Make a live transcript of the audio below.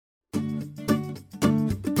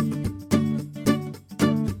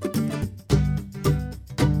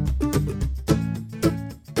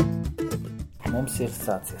Mums ir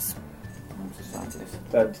sācies.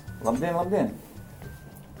 Tad, labdien.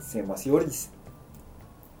 Ciemos Jurģis.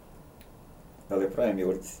 Vēl joprojām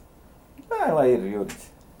Jurģis. Nē, lai ir Jurģis.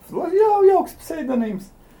 Jā, jauks pseidonīms.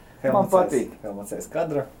 Man patīk. Helmuts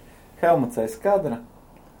aiz kadra.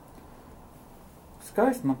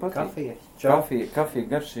 Skaisti, man patīk. Kafija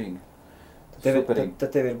garšīga. Tad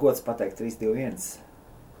tev ir gods pateikt 3, 2, 1.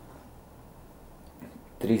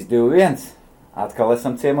 3, 2, 1. Atkal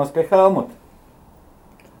esam ciemos pie Helmuta.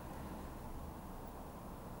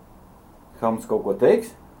 Helmuts kaut ko teiks?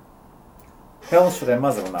 Helmuts šodien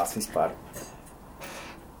mazrunās vispār.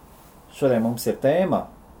 Šodien mums ir tēma.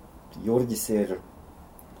 Jurģis ir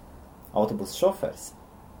autobusu šofers.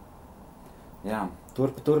 Jā.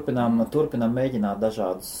 Turpinām mēģināt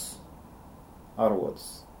dažādus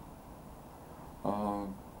arodus.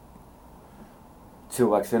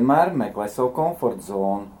 Cilvēks vienmēr meklē savu komforta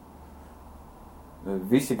zonu.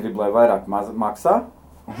 Visi grib, lai vairāk maksā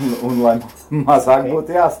un lai mazāk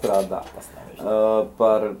būtu jāstrādā.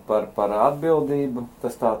 Par atbildību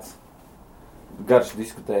tas tāds garš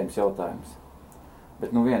diskutējums jautājums.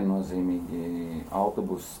 Bet viennozīmīgi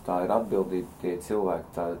autobus tā ir atbildība, tie cilvēki,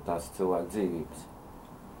 tās cilvēku dzīvības.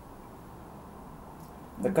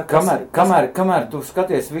 Kamēr tu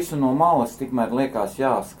skaties visu no malas, tikmēr liekas,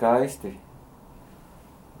 jā, skaisti.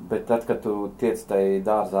 Bet tad, kad tu tiec tai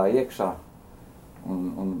dārzā iekšā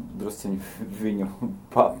un drusciņu viņu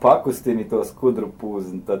pakustini to skudru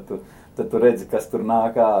pūzni, tad tu redzi, kas tur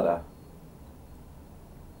nāk ārā.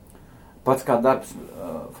 Pats kā darbs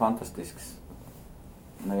fantastisks.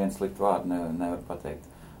 Neviens sliktu vārdu nevar pateikt.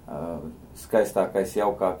 Skaistākais,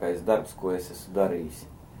 jaukākais darbs, ko es esmu darījis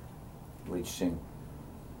līdz šim.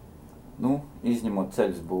 Izņemot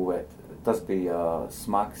ceļus būvēt. Tas bija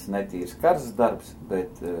smags, netīrs, karsts darbs,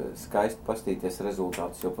 bet skaisti pastīties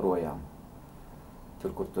rezultātus joprojām.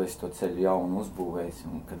 Tur, kur tu esi to ceļu jaunu uzbūvējis,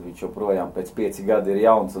 un kad viņš joprojām pēc 5 gadi ir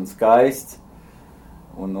jauns un skaists,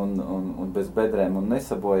 un bez bedrēm un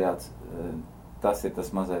nesabojāts, tas ir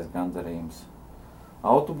tas mazais gandarījums.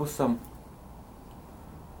 Autobusam,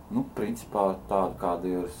 principā tādu, kādu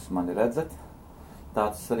jūs mani redzat,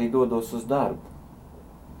 tāds arī dodos uz darbu.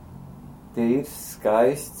 Tīrs,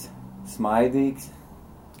 skaists, smaidīgs,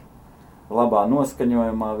 labā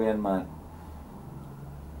noskaņojumā vienmēr.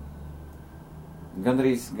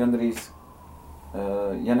 Gandrīz,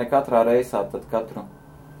 ja ne katrā reisā, tad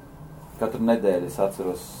katru nedēļu es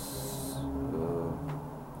atceros,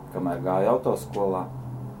 kamēr gāju autoskolā.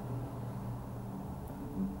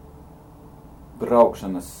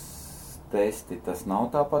 Braukšanas testi, tas nav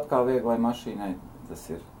tāpat kā vieglai mašīnai, tas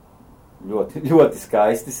ir ļoti, ļoti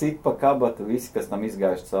skaisti sit pa kabatu, visi, kas tam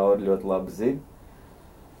izgājuši cauri, ļoti labi zina.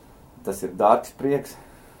 Tas ir dārgs prieks,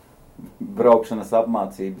 braukšanas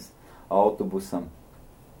apmācības autobusam.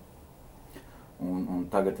 Un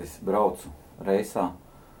tagad es braucu reisā,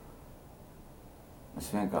 es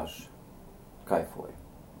vienkārši kaifoju,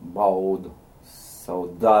 baudu savu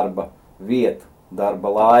darba vietu, darba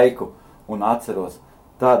laiku. Un atceros,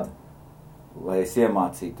 tad, lai es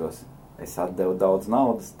iemācītos, es atdevu daudz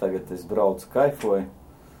naudas, tagad es braucu, kaifoju,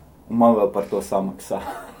 un man vēl par to samaksā.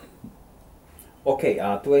 Ok,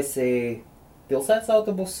 tu esi pilsētas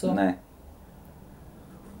autobusu? Nē.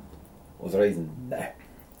 Uzreiz nē.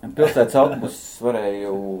 Pilsētas autobusus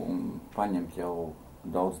varēju paņemt jau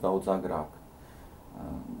daudz agrāk.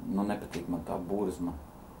 Nepatīk man tā burzma.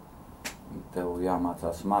 Tev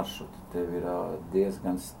jāmācās maršruti, tev ir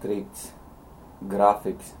diezgan strikts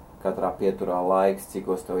grafiks, katrā pieturā laiks,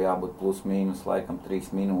 cikos tev jābūt plus mīnus laikam 3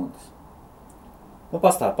 minūtes.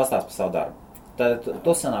 Pastāst par savu darbu. Tad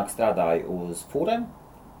tu sanāk strādāji uz fūrēm?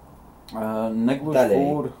 Negluži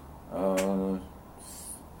fūru.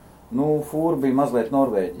 Fūra bija mazliet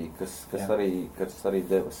Norvēģija, kas arī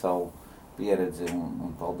deva savu pieredzi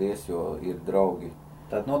un paldies, jo ir draugi.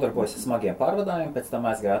 Tad nodarbojas ar smagiem pārvadājumiem, pēc tam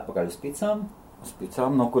aizgāja atpakaļ uz picām. Uz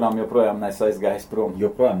picām, no kurām joprojām neesmu aizgājis prom.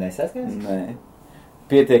 Joprojām neesi aizgājis? Nē.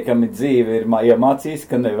 Pietiekami dzīve ir iemācījis,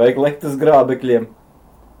 ka nevajag lekt uz grābekļiem.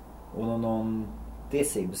 Un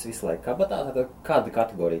tiesības visu laiku kabatā, tad kāda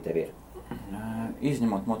kategorija tev ir?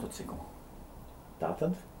 Izņemot motociklu.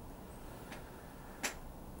 Tātad?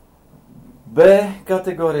 B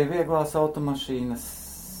kategorija vieglās automašīnas.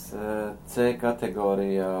 C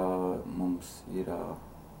kategorijā mums ir...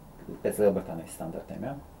 Pēc Lielbritānijas standartiem,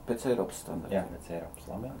 jā? Pēc Eiropas standartiem. Jā, pēc Eiropas,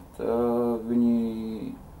 labi. Viņi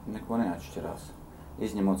neko neatšķirās.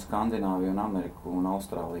 Izņemot Skandināviju un Ameriku un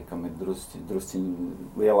Austrāliju, kam ir drusciņi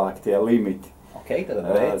lielāki tie limiti. Ok, tad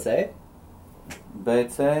B, C? B,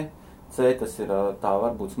 C tas ir, tā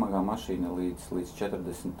var būt smagā mašīna līdz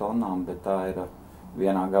 40 tonnām, bet tā ir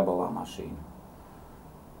vienā gabalā mašīna.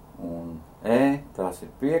 Un tās ir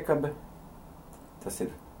piekabe, tas ir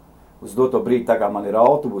uz doto brīdi, tā kā man ir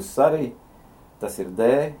autobuss arī, tas ir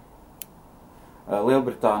D.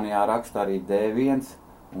 Lielbritānijā raksta arī D1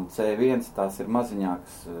 un C1, tās ir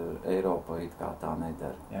maziņākas, Eiropā it kā tā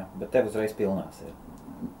nedara. Jā, bet tev uzreiz pilnās ir.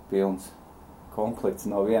 Pilns komplekts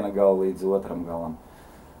no viena gala līdz otram galam,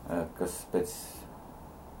 kas pēc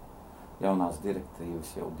jaunās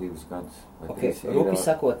direktīvas jau 2 gadus. Ok, rupi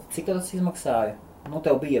sakot, cik tas izmaksāja? Nu,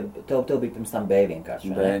 tev bija pirms tam B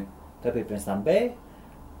vienkārši, B. Tev bija pirms tam B,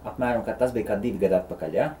 apmēram, kā tas bija kā 2 gadi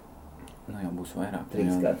atpakaļ, jā? Nu, jau būs vairāk.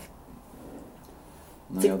 3 gadi.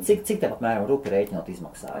 Cik tev apmēram rupi rēķinot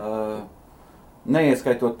izmaksāja?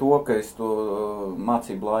 Neieskaitot to, ka es to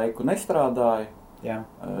mācību laiku nestrādāju, jā.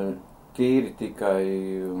 Tīri tikai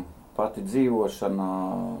pati dzīvošana,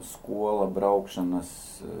 skola, braukšanas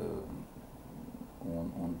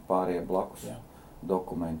un pārējie blakus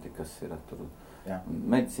dokumenti, kas ir tur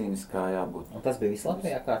medicīniskā jābūt. Un tas bija viss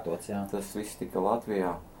Latvijā kārtots, jā? Tas viss tika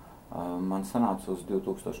Latvijā. Man sanāca uz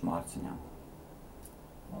 2000 mārciņām.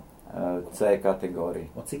 C kategorija.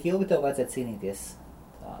 Un cik ilgi tev vajadzēja cīnīties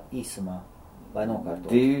tā īsumā, lai nokārtot?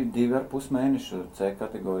 2,5 mēnešu C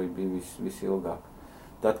kategorija bija visilgāk.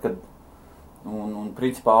 Tad, kad un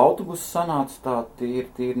principā autobuss sanāca tā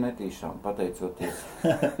tīri netīšām,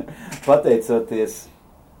 pateicoties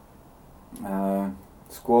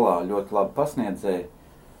skolā ļoti labi pasniedzēji.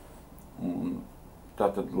 Un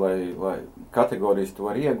tātad, lai kategorijas tu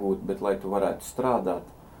var iegūt, bet lai tu varētu strādāt,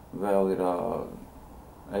 vēl ir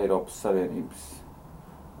Eiropas Savienības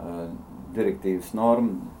direktīvas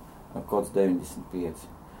norma, kods 95.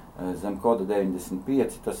 Zem koda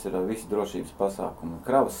 95 tas ir visi drošības pasākumi.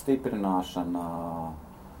 Kravas stiprināšana,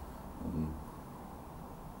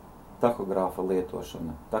 tahogrāfa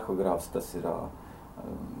lietošana. Tahogrāfs tas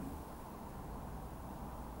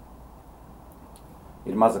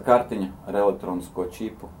ir maza kartiņa ar elektronisko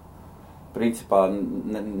čipu. Principā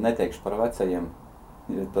neteikšu par vecajiem.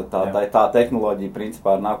 Tā tehnoloģija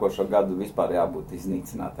principā ar nākošo gadu vispār jābūt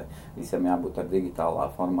iznīcinātai. Visiem jābūt ar digitālā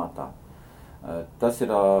formātā. Tas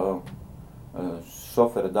ir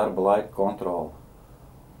šofera darba laika kontrola.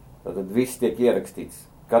 Tad viss tiek ierakstīts.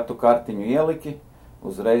 Kad tu kartiņu ieliki,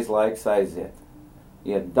 uzreiz laiks aiziet.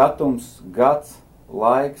 Iet datums, gads,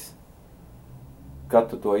 laiks, kad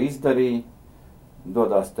tu to izdarīji,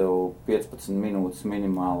 dodās tev 15 minūtes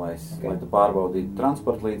minimālais, lai tu pārbaudītu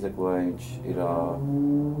transporta līdzekli, vai viņš ir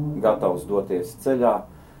gatavs doties ceļā,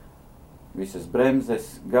 visas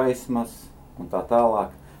bremzes, gaismas un tā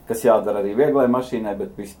tālāk, kas jādara arī vieglai mašīnai,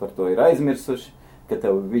 bet visi par to ir aizmirsuši, ka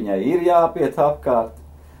tev viņai ir jāpiet apkārt,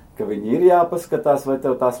 ka viņi ir jāpaskatās, vai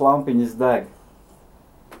tev tās lampiņas deg.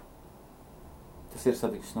 Tas ir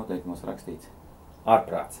satiksmes noteikumos rakstīts.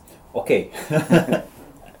 Ārprāts. Ok.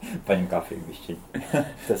 Paņem kafiju bišķiņ.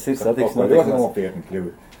 Tas ir satiksmes noteikumos. Nopietni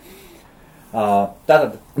kļuvi.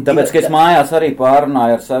 Tāpēc, ka es mājās arī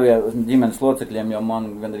pārunāju ar saviem ģimenes locekļiem, jo man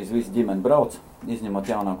gandrīz visi ģimeni brauc, izņemot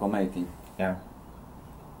jaunāko meitiņu. Jā.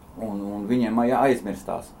 Un viņiem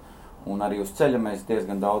aizmirstās. Un arī uz ceļa mēs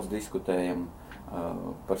diezgan daudz diskutējam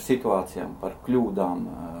par situācijām, par kļūdām,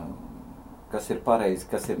 kas ir pareizi,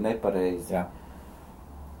 kas ir nepareizi. Jā.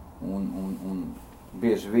 Un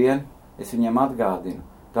bieži vien es viņiem atgādinu,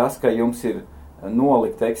 tas, ka jums ir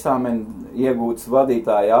nolikta eksāmena, iegūtas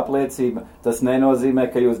vadītāja apliecība, tas nenozīmē,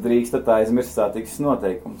 ka jūs drīkstat aizmirst satiksmes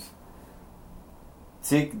noteikumus.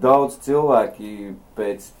 Cik daudz cilvēki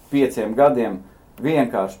pēc 5 gadiem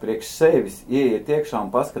vienkārši priekš sevis ieiet iekšā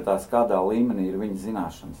un paskatās, kādā līmenī ir viņa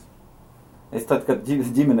zināšanas. Es tad, kad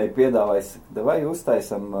ģimenei piedāvāju, vai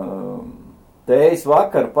uztaisam tējas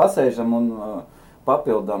vakaru, pasēžam un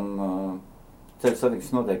papildam ceļu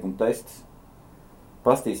satiksmes noteikumu testus.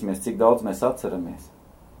 Pastīsimies, cik daudz mēs atceramies.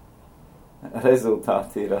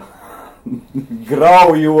 Rezultāti ir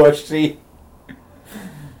graujoši.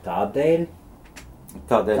 Tādēļ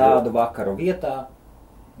tādu vakaru vietā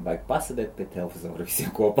vajag pasadēt pie televizora visiem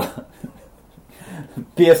kopā.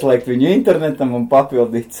 Pieslēgt viņu internetam un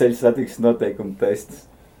papildīt ceļu satiksmes noteikumu testus.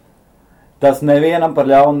 Tas nevienam par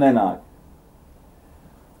ļaunu nenāk.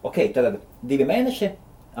 Ok, tad 2 mēneši,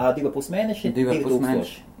 2,5 mēneši,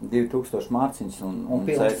 2000 mārciņas un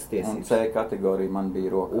C kategorija man bija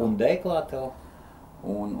rokā. Un D klātev?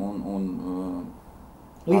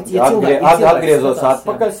 Atgriezos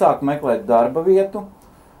atpakaļ, sāku meklēt darba vietu.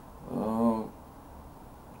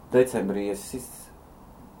 Decembrī es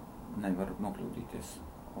nevaru nokļūdīties.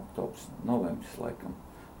 Oktobrs, novembris laikam.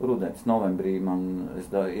 Rudens, novembrī es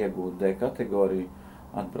iegūtu D kategoriju,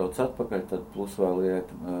 atbrauc atpakaļ, tad plus vēl ir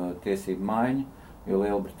tiesību maiņa, jo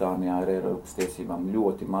Lielbritānijā ir Eiropas tiesībām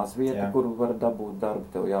ļoti maz vieta, kur var dabūt darbu,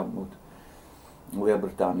 tev jābūt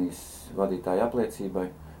Lielbritānijas vadītāja apliecībai,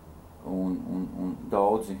 un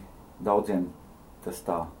daudziem tas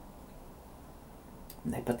tā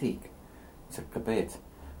nepatīk. Saka, kāpēc?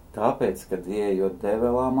 Tāpēc, kad ieejot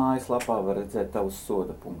DVLā mājaslapā, var redzēt tavus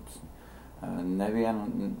soda punktus.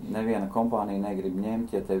 Neviena kompānija negrib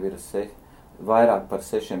ņemt, ja tev ir vairāk par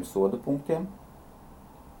 6 soda punktiem.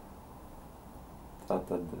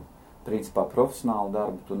 Tātad, principā, profesionālu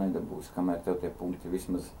darbu tu nedabūsi, kamēr tev tie punkti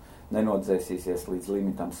vismaz nenodzēsīsies līdz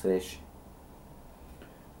limitam 6.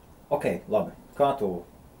 Ok, labi. Kā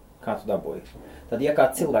tu dabūji? Tad, ja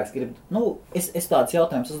kāds cilvēks grib... Es tāds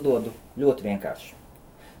jautājums uzdodu ļoti vienkārši.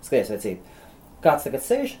 Skaties, vecīt. Kāds tagad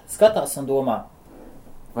sēž, skatās un domā...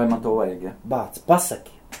 Vai man to vajag, ja? Bāc,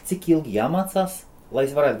 pasaki, cik ilgi jāmācās, lai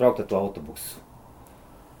es varētu braukt ar to autobusu?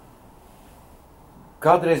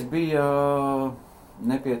 Kādreiz bija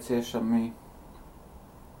nepieciešami...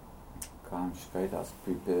 Kā viņš skaitās?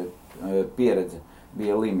 Pieredze.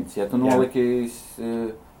 Bija limits. Ja tu nolikīs...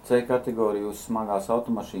 C kategoriju uz smagās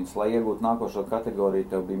automašīnas, lai iegūtu nākošo kategoriju,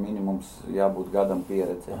 tev bija minimums jābūt gadam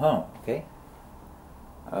pieredze. Aha, ok.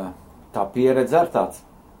 Tā pieredze ar tāds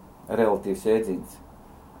relatīvs jēdziens.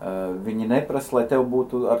 Viņi neprasa, lai tev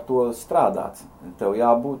būtu ar to strādāts. Tev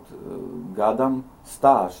jābūt gadam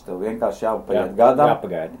stāžs. Tev vienkārši jāpaiet gadam.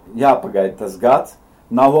 Jāpagaida tas gads.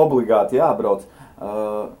 Nav obligāti jābrauc.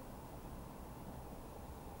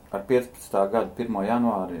 Ar 15. gada 1.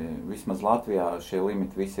 janvāri vismaz Latvijā šie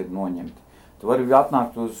limiti visi ir noņemti. Tu vari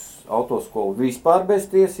atnākt uz autoskolu vispār bez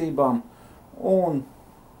tiesībām un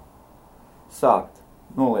sākt.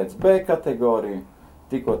 Noliec B kategoriju,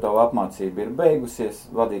 tikko tava apmācība ir beigusies,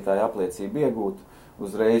 vadītāja apliecība iegūt,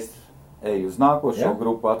 uzreiz ej uz nākošo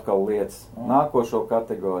grupu, atkal liec nākošo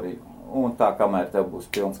kategoriju, un tā, kamēr tev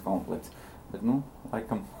būs pilns komplekts. Bet,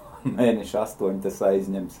 laikam, mēneši 8 tas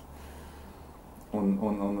aizņems. Un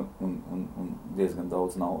diezgan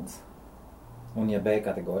daudz naudas. Un ja B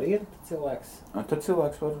kategorija ir cilvēks? Tad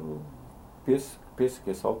cilvēks var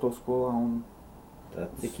piesakies autoskolā un...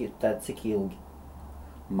 Tad cik ilgi?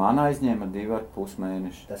 Man aizņēma 2,5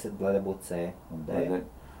 mēneši. Tas ir, lai būtu C un D?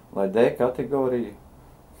 Lai D kategorija...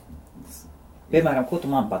 Piemēram, ko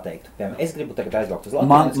tu man pateiktu? Piemēram, es gribu tagad aizbraukt uz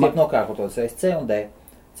Latviju, es gribu nokārtot C un D.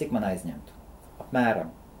 Cik man aizņemtu?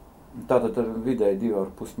 Apmēram. Tātad ar vidēji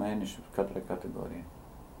 2,5 mēneši katrai kategorijai.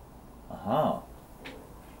 Aha.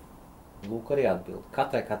 Lūk arī atbild.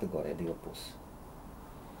 Katrai kategorijai 2,5.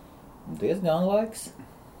 Diezgan laiks.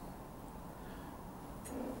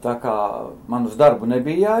 Tā kā man uz darbu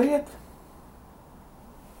nebija jāiet,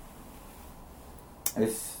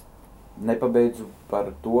 es nepabeidzu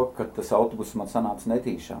par to, ka tas autobus man sanāca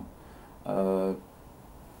netīšām.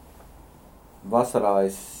 Vasarā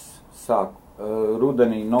es sāku.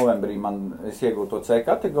 Rudenī, novembrī es iegūtu to C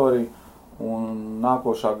kategoriju, un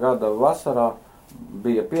nākošā gada vasarā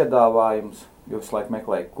bija piedāvājums, jo visu laiku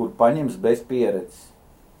meklēju, kur paņems bez pieredzes.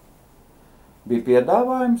 Bija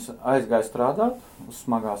piedāvājums, aizgāju strādāt uz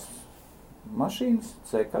smagās mašīnas,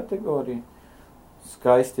 C kategoriju,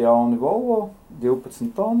 skaisti jauni Volvo,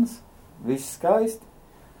 12 tonnas, viss skaisti,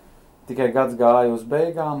 tikai gads gāja uz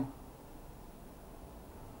beigām,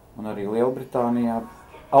 un arī Lielbritānijā,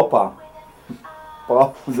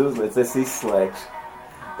 Pauzi uzliec, es izslēgšu.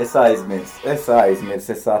 Es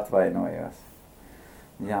aizmirsu, es atvainojos.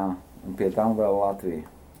 Jā, un pie tam vēl Latvija.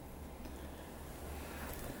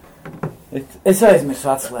 Es aizmirsu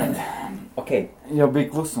atslēgt. Ok. Jau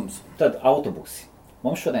bija klusums. Tad autobusi.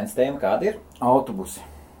 Mums šodienas tēma kāda ir? Autobusi.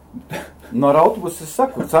 No autobusa es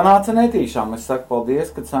saku, sanāca netīšām. Es saku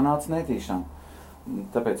paldies, kad sanāca netīšām.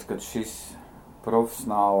 Tāpēc, kad šis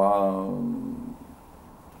profesionālā...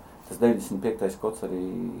 Tas 95. kods arī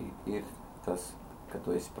ir tas, ka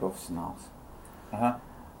tu esi profesionāls. Aha.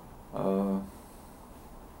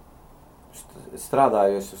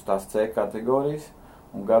 Strādājos uz tās C kategorijas,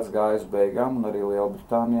 un gads gāja uz beigām, un arī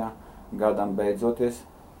Lielbritānijā gadam beidzoties.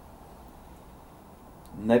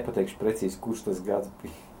 Nepateikšu precīzi, kurš tas gads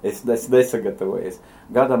bija. Es nesagatavojies.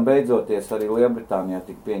 Gadam beidzoties arī Lielbritānijā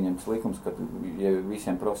tika pieņemts likums, ka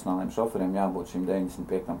visiem profesionāliem šoferiem jābūt šim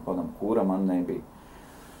 95. kodam, kura man nebija.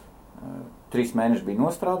 3 mēneši bija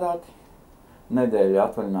nostrādāti, nedēļa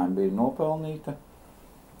atvaļinājuma bija nopelnīta,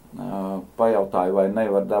 pajautāju, vai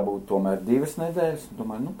nevar dabūt tomēr 2 nedēļas,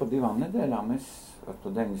 domāju, pa 2 nedēļām es ar to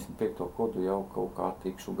 95. kodu jau kaut kā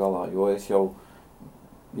tikšu galā, jo es jau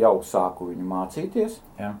sāku viņu mācīties,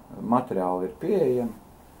 materiāli ir pieejami,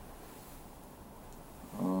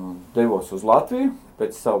 devos uz Latviju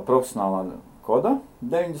pēc savu profesionālā koda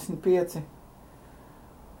 95.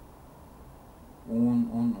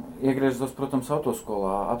 Un iegriežos, protams,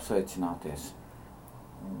 autoskolā apsveicināties.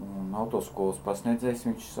 Un autoskolas pasniedzējs,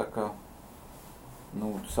 viņš saka,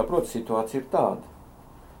 Nu, tu saproti, situācija ir tāda,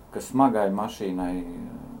 ka smagai mašīnai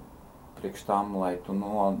priekš tam, lai tu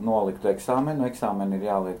noliktu eksāmenu ir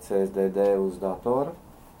jāliek CSDD uz datora.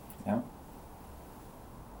 Jā.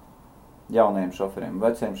 Jaunajiem šoferiem,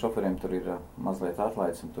 vecajiem šoferiem tur ir mazliet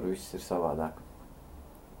atlaides, un tur viss ir savādāk.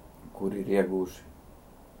 Kur ir iegūši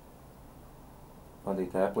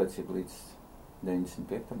vadītāja apliecību līdz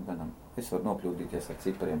 95. gadam. Es varu nokļūdīties ar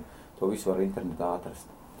cipariem, to visu var internetā atrast.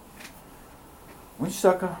 Viņš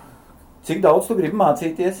saka, cik daudz tu gribi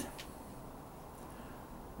mācīties?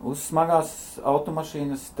 Uz smagās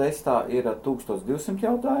automašīnas testā ir 1200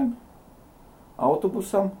 jautājumu,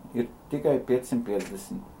 autobusam ir tikai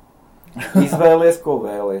 550. Izvēlies, ko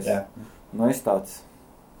vēlies. Jā. Nu, es tāds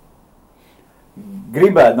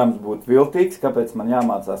gribēdams būt viltīgs, kāpēc man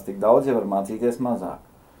jāmācās tik daudz, ja var mācīties mazāk.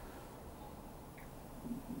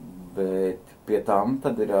 Bet pie tam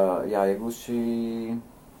tad ir jāiegūst šī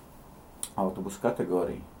autobusu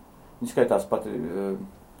kategorija. Viņi skaitās pat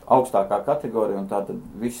augstākā kategorija, un tātad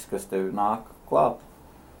viss, kas tev nāk klāt,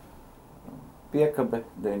 piekabe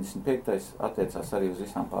 95. attiecās arī uz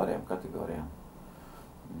visām pārējām kategorijām.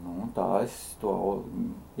 Nu, tā es to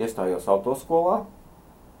iestājos autoskolā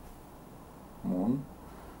un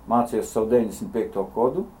mācījos savu 95.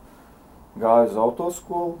 kodu, gāju uz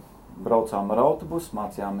autoskolu, braucām ar autobusu,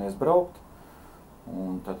 mācījāmies braukt,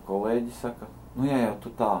 un tad kolēģi saka, nu ja jau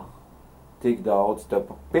tu tā, tik daudz, tev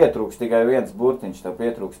pietrūks tikai viens burtiņš, tev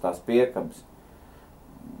pietrūks tās piekabes.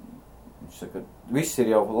 Viņš saka, viss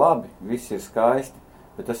ir jau labi, viss ir skaisti,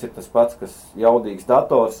 bet tas ir tas pats, kas jaudīgs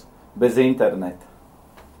dators bez interneta.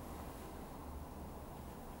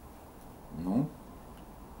 Nu,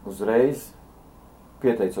 uzreiz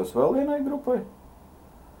pieteicos vēl vienai grupai.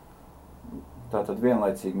 Tātad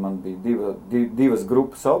vienlaicīgi man bija divas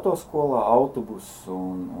grupas autoskolā, autobus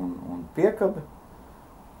un piekabe,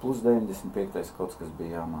 plus 95. kaut kas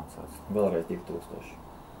bija jāmācās. Vēlreiz 2000.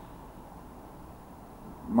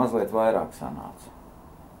 Mazliet vairāk sanāca.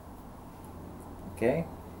 Ok.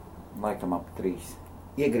 Laikam ap 3.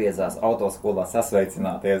 Iegriezās autoskolā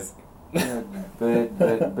sasveicināties.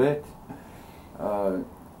 Bet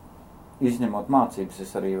izņemot mācības,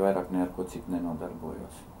 es arī vairāk ne ar ko citu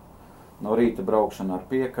nenodarbojos. No rīta braukšana ar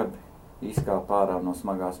piekabi, izkāpa ārā no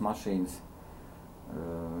smagās mašīnas,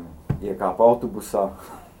 iekāpa autobusā,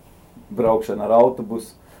 braukšana ar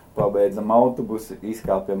autobusu, pabeidzam autobusu,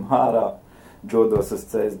 izkāpjam ārā, dodos uz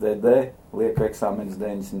CSDD, lieku eksāmenis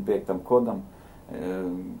 95. kodam.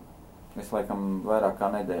 Es laikam vairāk kā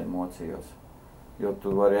nedēļu mocījos, jo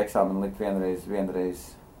tu vari eksāmeni likt vienreiz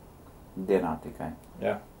dienā tikai.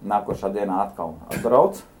 Jā. Nākošā dienā atkal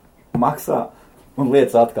atbrauc, maksā un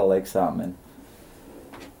liec atkal eksāmeni.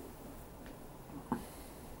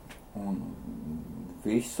 Un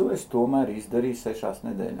visu es tomēr izdarīju 6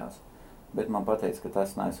 nedēļās. Bet man pateica, ka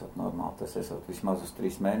tas nesot normāli. Tas esot vismaz uz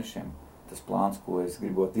 3 mēnešiem. Tas plāns, ko es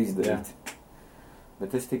gribot izdarīt. Jā.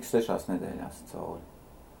 Bet es tiku 6 nedēļās cauri.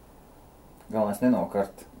 Galvenais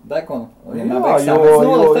nenokart dekonu. Jo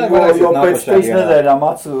pēc 3 nedēļām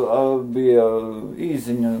bija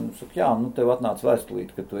īziņa. Saka, jā, nu tev atnāca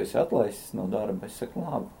vēstulīt, ka tu esi atlaists no darba. Es saku,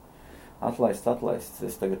 labi, atlaists.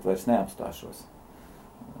 Es tagad vairs neapstāšos.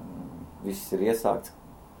 Viss ir iesākts.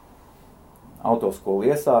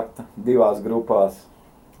 Autoskola iesākta 2 grupās.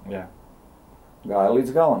 Jā. Gāja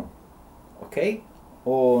līdz galam. Ok.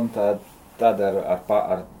 Un tad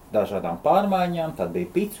ar dažādām pārmaiņām, tad bija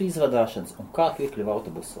picu izvadāšanas, un kā tu iekļuvi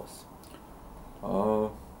autobusos?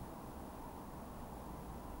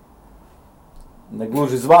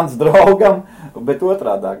 Negluži zvans draugam, bet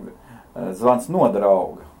otrādāk, zvans no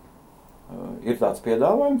drauga. Ir tāds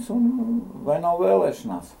piedāvājums, un vai nav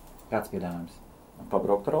vēlēšanās? Kāds piedāvājums?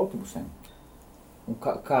 Pabraukt ar autobusiem. Un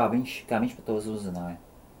kā viņš par to uzzināja?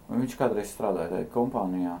 Viņš kādreiz strādāja tajā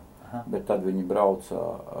kompānijā, bet tad viņi brauca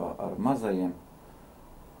ar mazajiem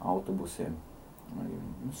autobusiem.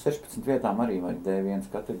 16 vietām arī vajag D1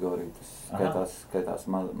 kategoriju. Tas skaitās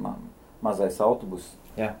mazais autobus,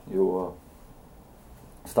 jā. Jo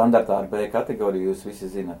standartā ar B kategoriju jūs visi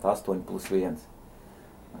zināt 8+1.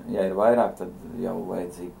 Ja ir vairāk, tad jau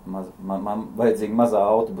vajadzīga mazā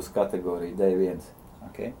autobusa kategorija D1.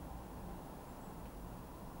 Okay.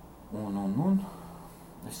 Un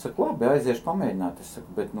es saku, labi, aiziešu pamēģināt. Es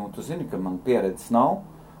saku, bet tu zini, ka man pieredzes nav.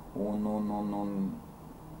 Un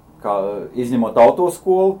kā izņemot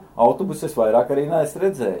autoskolu, autobusu es vairāk arī neesmu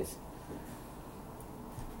redzējis.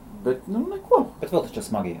 Bet, neko. Bet vēl taču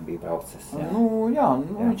smagiem bija braucis. Jā. Jā.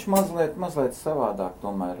 Viņš mazliet savādāk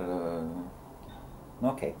tomēr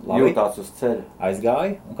Okay, jūtās uz ceļa.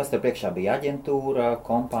 Aizgāja, un kas tev priekšā bija? Aģentūra,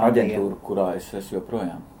 kompānija? Aģentūra, kurā es esmu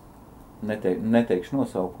joprojām. Neteikšu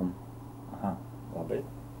nosaukumu. Aha. Labi.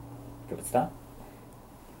 Kāpēc tā?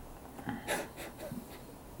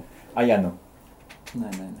 Ja nu? Nē.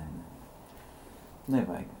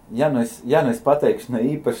 Nevajag. Ja nu es pateikšu ne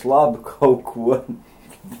īpaši labu kaut ko,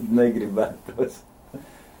 tad negribētos.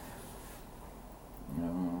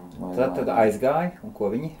 Tad aizgāja, un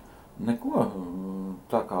ko viņi? Neko,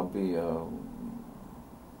 tā kā bija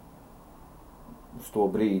uz to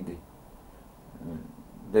brīdi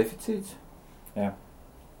deficīts. Jā.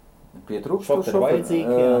 Pietrūkst šoferi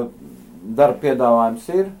vajadzīgi, jā. Darba piedāvājums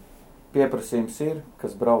ir, pieprasījums ir,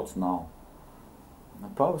 kas brauc nav.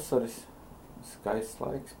 Pavasaris, skaists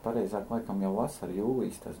laiks, pareizāk laikam jau vasara,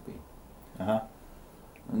 jūlijas tas bija. Aha.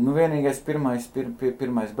 Nu, vienīgais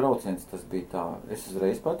pirmais brauciens tas bija tā. Es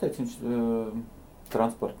uzreiz pateicu, viņš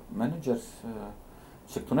transporta menedžers,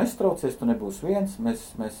 šeit tu nestraucies, tu nebūs viens,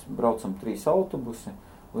 mēs braucam 3 autobusi,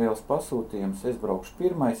 liels pasūtījums, es braukšu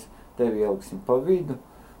pirmais, tevi ieliksim pa vidu,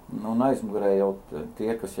 un aizmugurē jau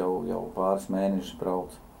tie, kas jau pāris mēnešus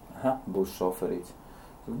brauc, būs šoferīts.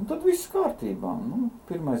 Un tad viss kārtībā. Nu,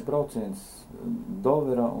 pirmais brauciens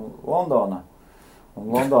Dovera un Londonā.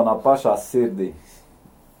 Un Londonā pašā sirdī.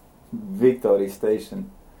 Victoria Station.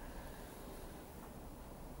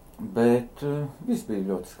 Bet viss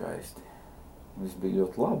bija ļoti skaisti. Viss bija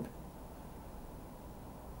ļoti labi.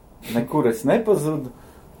 Nekur es nepazudu.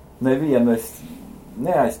 Nevienu es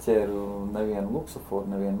neaizķēru, nevienu luksuforu,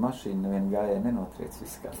 nevienu mašīnu, nevienu gājēju nenotriec,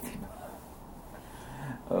 viss kārtībā.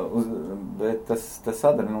 Bet tas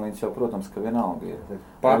adrenalīns jau, protams, ka vienalga ir.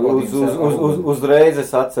 Uzreiz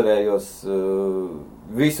es atcerējos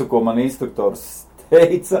visu, ko man instruktors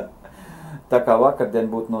teica. Tā kā vakardien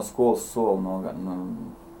būtu no skolas soli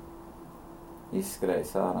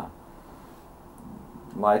izskrējis ārā.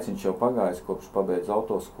 Laiciņš jau pagājis, kopš pabeidz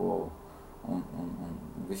autoskolu. Un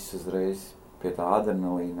viss uzreiz pie tā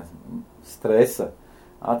adrenalīna stresa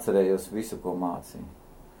atcerējos visu, ko mācīju.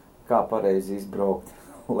 Kā pareizi izbraukt,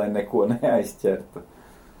 lai neko neaizķertu.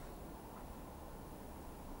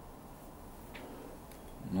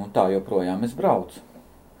 Nu, tā joprojām es braucu.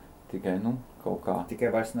 Tikai, kaut kā.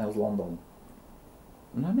 Tikai vairs ne uz Londonu.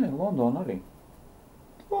 Nē, Londona arī.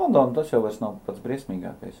 Londona tas jau vairs nav pats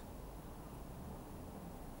briesmīgākais.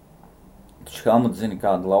 Taču Helmut zini,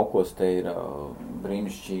 kāda laukos te ir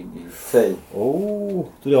brīnišķīgi ceļi.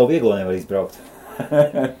 Tur jau viegli nevar izbraukt.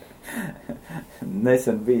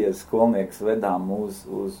 Nesen bija skolnieks vedām uz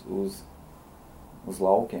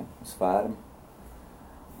laukiem, uz fermu.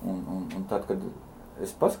 Un tad, kad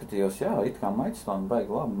es paskatījos, it kā Maidstone baigi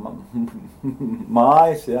labi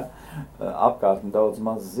mājas, apkārtni daudz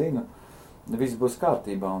maz zinu, viss būs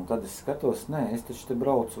kārtībā, un tad es skatos, es taču te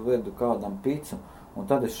braucu, vedu kādam picu, un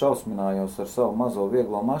tad es šausminājos ar savu mazo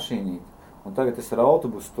vieglo mašīnīti, un tagad es ar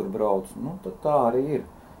autobusu tur braucu, tad tā arī ir,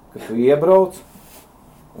 ka tu iebrauc,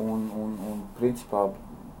 un principā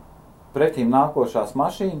pretīm nākošās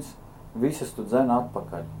mašīnas visas tu dzen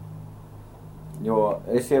atpakaļ. Jo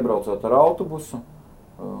es iebraucot ar autobusu,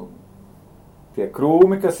 tie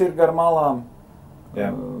krūmi, kas ir gar malām,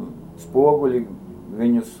 spoguļi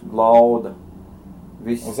viņus glauda.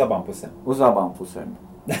 Viss. Uz abām pusēm? Uz abām pusēm.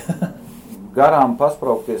 Garām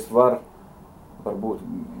paspraukties varbūt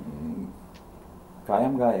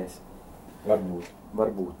kājām gājies.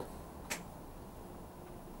 Varbūt.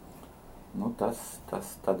 Nu, tad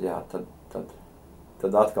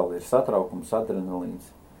atkal ir satraukums, adrenalīns.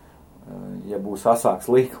 Ja būs asāks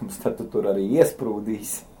līkums, tad tu tur arī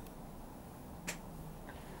iesprūdīsi.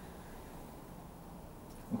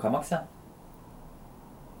 Un kā maksā?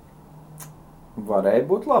 Varēja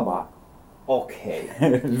būt labāk. Ok.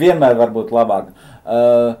 Vienmēr var būt labāk.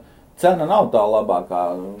 Cena nav tā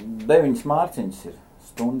labākā. 9 mārciņas ir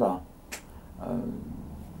stundā.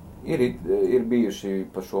 Ir bijuši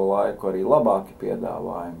pa šo laiku arī labāki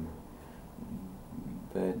piedāvājumi.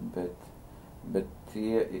 Bet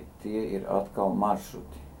tie ir atkal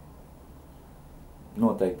maršruti.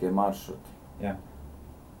 Noteiktie maršruti. Jā.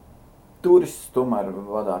 Turists tomēr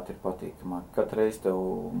vadāt ir patīkamāk. Katreiz tev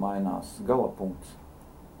mainās galapunkts.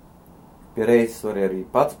 Pie reizes var arī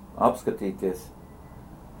pats apskatīties.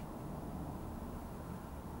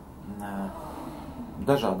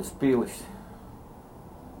 Dažādas pilis.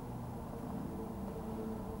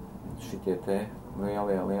 Šitie te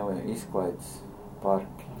lielie izklaides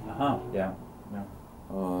parki. Aha, jā.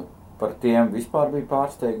 Par tiem vispār bija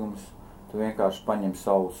pārsteigums. Tu vienkārši paņem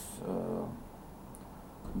savus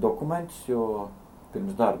dokumentus, jo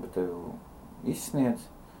pirms darba tev izsniedz.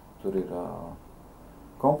 Tur ir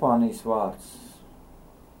kompānijas vārds,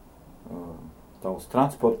 tavs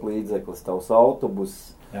transporta līdzeklis, tavs autobus,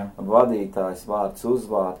 vadītājs, vārds,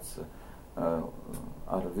 uzvārds,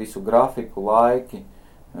 ar visu grafiku, laiki.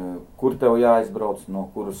 kur tev jāizbrauc, no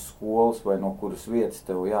kuras skolas vai no kuras vietas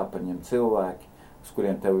tev jāpaņem cilvēki, uz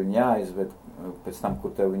kuriem tev viņi jāizved, pēc tam,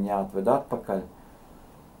 kur tev viņi jāatved atpakaļ.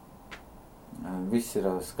 Viss ir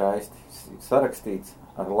skaisti sarakstīts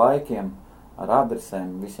ar laikiem, ar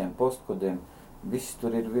adresēm, visiem postkodiem, viss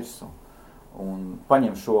tur ir virsū. Un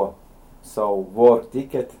paņem šo savu work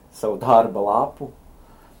ticket, savu darba lapu,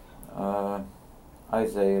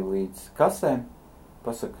 aizēja līdz kasēm,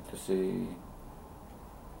 pasaka, ka tas ir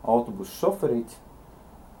autobusu šoferīts,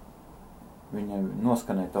 viņam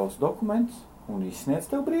noskanē tavus dokumentus un izsniedz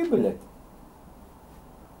tev brīvbiļeti.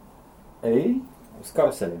 Ej. Uz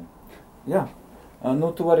karuseļiem. Jā.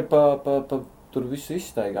 Nu, tu vari tur visu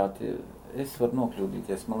izstaigāt. Es varu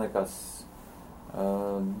nokļūdīties. Man liekas,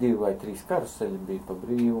 2 vai 3 karuseļi bija pa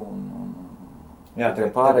brīvu un jā,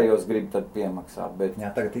 pārējos grib tad piemaksāt. Bet... Jā,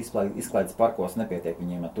 tagad izklaides parkos nepietiek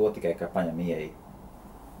viņiem ar to tikai, ka paņem ieeja.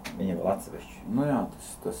 Viņi vēl atsevišķi. Nu jā,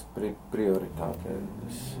 tas prioritāte.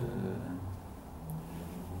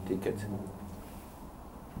 Tikets.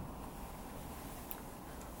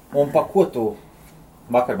 Un pa ko tu,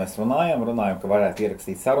 vakar mēs runājam, ka varētu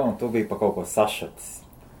ierakstīt sarunu, tu biji pa kaut ko sašutis.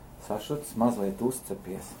 Sašutis, mazliet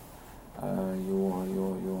uzcepies,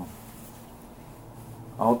 jo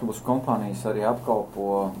autobusu kompānijas arī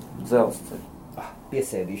apkalpo dzelzceļu.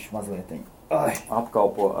 Piesēdīšu mazlietiņu.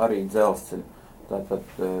 Apkalpo arī dzelzceļu. Tad,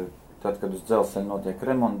 kad uz dzelzceļa notiek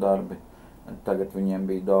remontdarbi, tagad viņiem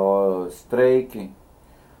bija streiki,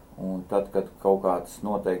 un tad, kad kaut kāds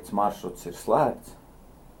noteikts maršruts ir slēgts,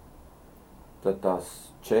 tad tās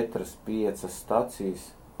 4-5 stacijas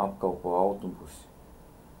apkalpo autobusi.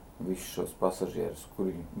 Visus šos pasažierus,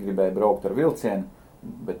 kuri gribēja braukt ar vilcienu,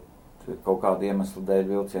 bet kaut kādu iemeslu dēļ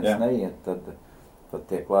vilciens neiet, tad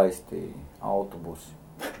tiek laisti autobusi.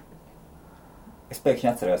 Es pēkšņi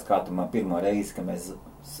atcerējos, kā tu man pirmo reizi, kad mēs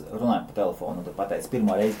runājam pa telefonu, un tu pateici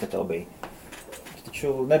pirmo reizi, ka tev bija. Tu taču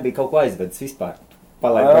nebija kaut ko aizvedis vispār.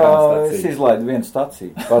 Es izlaidu vienu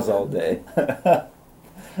staciju, pazaudēju.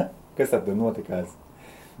 Kas tad notikās?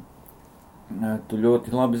 Tu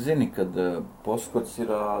ļoti labi zini, kad postkods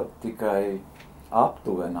ir tikai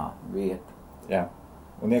aptuvenā vieta. Jā,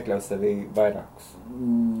 un iekļaus sevī vairākus.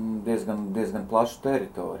 Diezgan plašu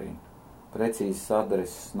teritoriju. Precīzas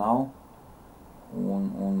adreses nav.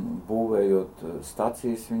 Un būvējot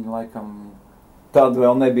stacijas, viņi laikam tādu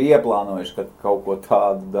vēl nebija ieplānojuši, kad kaut ko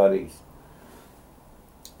tādu darīs.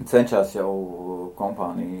 Cenšas jau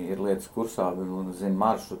kompānija ir lietas kursā, un zina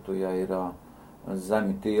maršrutu, ja ir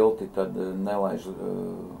zemi tilti, tad nelaiž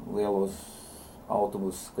lielos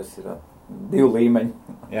autobusus, kas ir 2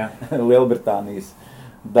 līmeņi. Jā. Lielbritānijas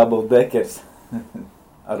double deckers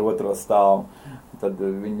ar otro stāvu. Tad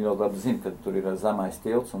viņi ļoti labi zina, ka tur ir zemais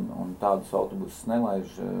tilts un tādus autobusus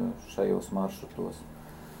nelaiž šajos maršrutos.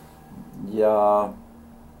 Ja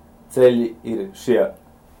ceļi ir šie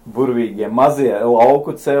burvīgie mazie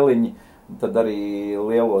lauku celiņi, tad arī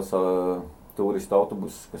lielos turistu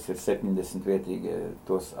autobusus, kas ir 70 vietīgie,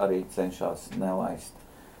 tos arī cenšas nelaist,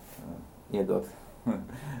 iedot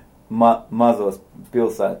mazos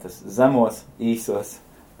pilsētas, zemos, īsos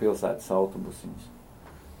pilsētas autobusiņus.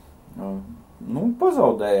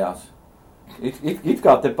 Pazaudējās. It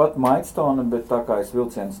kā tepat Maidstone, bet tā kā es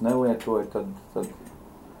vilcienus nelietoju, tad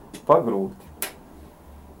pagrūti.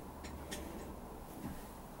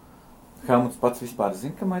 Helmuts pats vispār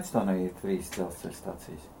zina, ka Maidstone ir 3 dzelzceļa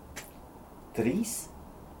stācijas. 3?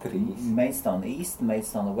 3. Maidstone East,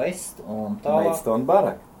 Maidstone West un tālāk. Maidstone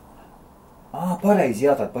Barak. Pareizi,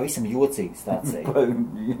 jā, tāda pavisam jocīga stācija.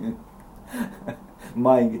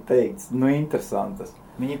 Maigi teikts, interesantas.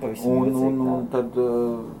 Viņi pavisam jocīgi. Un tad,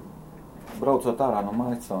 braucot ārā no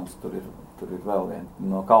Maidstones, tur ir vēl viena,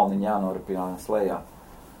 no kalniņa jānoripinās lejā.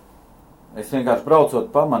 Es vienkārši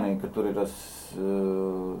braucot pamanīju, ka tur ir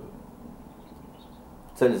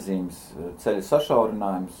ceļazīmes, ceļa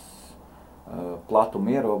sašaurinājums,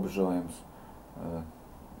 platuma ierobežojums,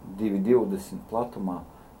 2,20 platumā.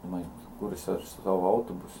 Domāju, kur es ar savu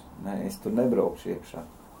autobusu? Nē, es tur nebraukšu iekšā.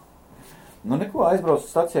 Neko, aizbraucu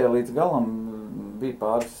stacijā līdz galam, bija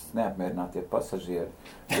pāris neapmierinātie pasažieri.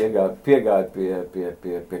 Piegāju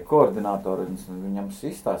pie koordinātora, un viņam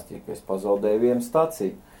izstāstīja, ka es pazaudēju vienu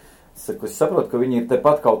staciju. Es saprotu, ka viņi ir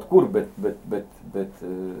tepat kaut kur, bet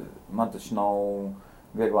man taču nav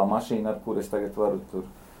vieglā mašīna, ar kur es tagad varu tur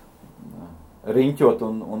riņķot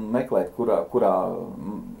un meklēt, kurā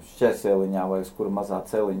šķērsēliņā vai uz kura mazā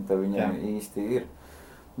celiņa te viņam īsti ir.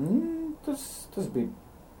 Tas bija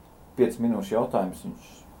 5 minūšu jautājums. Viņš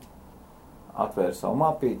atvēra savu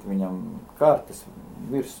mapīti, viņam kartes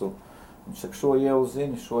virsū Viņš saka, šo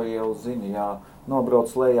ielu zini, jā,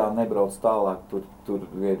 nobrauc lejā, nebrauc tālāk, tur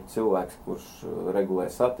ir cilvēks, kurš regulē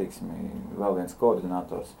satiksmi, vēl viens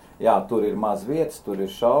koordinators. Jā, tur ir maz vietas, tur ir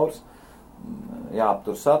šaurs,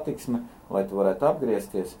 jāaptur satiksme, lai tu varētu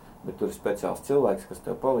apgriezties, bet tur ir speciāls cilvēks, kas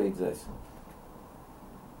tev palīdzēs.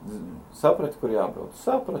 Saprati, kur jābrauc?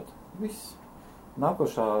 Saprati, viss.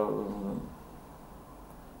 Nākošā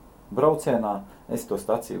braucienā es to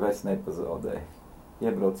staciju vairs nepazaudēju.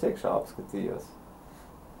 Iebrauc iekšā, apskatījos.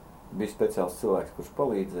 Bija speciāls cilvēks, kurš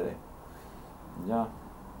palīdzēja. Jā,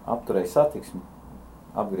 apturēja satiksmi,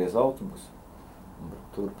 apgriez autobusu un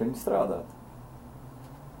turpina strādāt.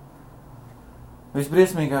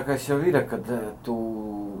 Visbriesmīgākais jau ir, kad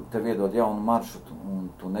tev iedod jaunu maršrutu un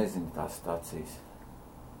tu nezini tās stācijas.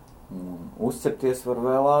 Un uzcepties var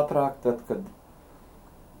vēl ātrāk, tad, kad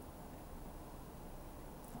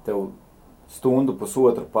tev stundu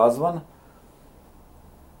pusotru pazvana,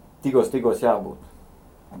 tikos jābūt.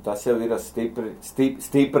 Un tas jau ir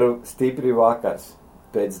stipri vakars.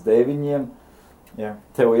 Pēc 9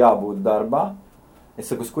 tev jābūt darbā. Es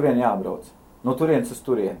saku, uz kurien jābrauc? No turienes uz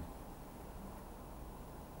turieni.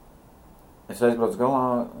 Es aizbraucu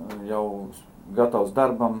galā, jau gatavs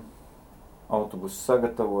darbam, autobuss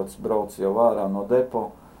sagatavots, braucu jau ārā no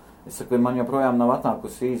depo. Es saku, man joprojām nav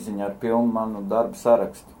atnākusi īziņa ar pilnu manu darba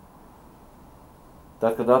sarakstu.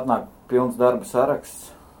 Tad, kad atnāk pilns darba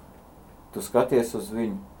saraksts, tu skaties uz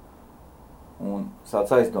viņu un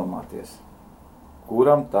sāc aizdomāties,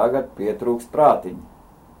 kuram tagad pietrūkst prātiņa.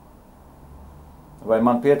 Vai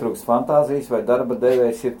man pietrūkst fantāzijas, vai darba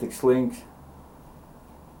devējs ir tik slings?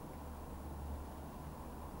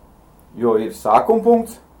 Jo ir sākuma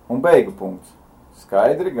punkts un beigu punkts.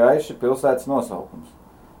 Skaidri, gaiši pilsētas nosaukums.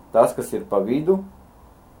 Tas, kas ir pa vidu,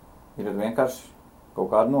 ir vienkārši kaut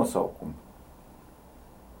kāda nosaukuma.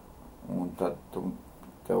 Un tad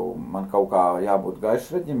tev man kaut kā jābūt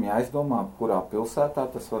gaišreģim, jāizdomā, kurā pilsētā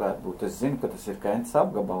tas varētu būt. Es zinu, ka tas ir Kentas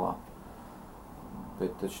apgabalā.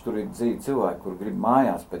 Bet taču tur ir dzīvi cilvēki, kur grib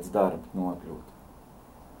mājās pēc darba nokļūt.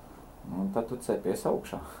 Un tad tu cepies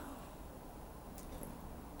augšā.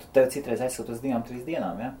 Tev citreiz aizsūt uz 2-3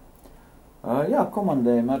 dienām, jā? Jā,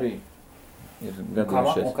 komandējumi arī ir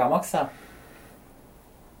gadījušies. Un kā maksā?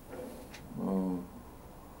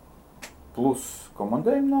 Plus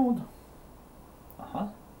komandējuma nauda. Aha.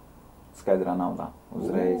 Skaidrā naudā.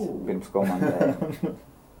 Uzreiz pirms komandējuma.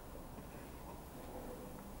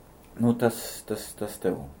 Nu, tas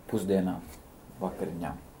tev pusdienā,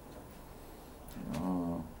 vakariņā.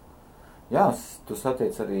 Jā, tu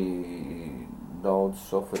satiec arī daudz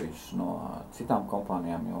šoferīšu no citām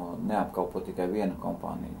kompānijām, jo neapkalpo tikai viena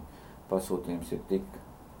kompānija. Pasūtījums ir tik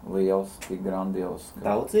liels, tik grandios.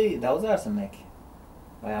 Daudz ārzemnieki?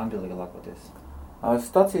 Vai angļu lielākoties?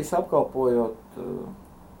 Stacijas apkalpojot,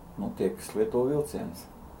 tie, kas lieto vilcienus.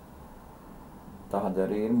 Tāda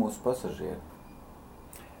arī ir mūsu pasažieri.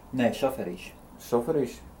 Nē, šoferīši.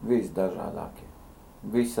 Šoferīši visdažādākie.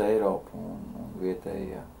 Visa Eiropa un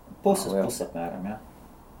vietējie. Puses apmēram, jā?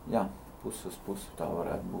 Jā, puses tā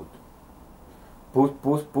varētu būt.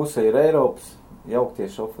 Puse ir Eiropas, jauktie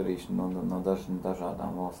šoferīši no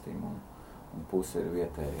dažādām valstīm un puse ir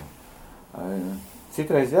vietējie.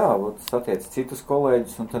 Citreiz jā, satiec citus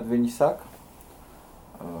kolēģus un tad viņi saka,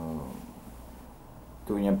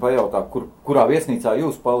 tu viņiem pajautā, kurā viesnīcā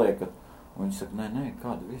jūs paliekat? Un viņi saka, nē,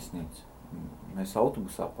 kāda viesnīca? Mēs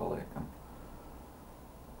autobusā paliekam.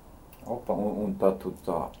 Opa. Un tad tu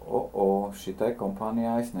tā, šitai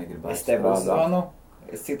kompānijā es negribētu strādāt. Es tev uzvanu,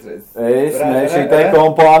 es citreiz... šitai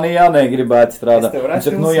kompānijā negribētu strādāt. Es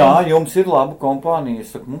saku, jā, jums ir laba kompānija.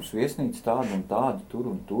 Es saku, mums viesnīca tāda un tāda, tur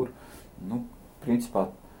un tur. Nu, principā,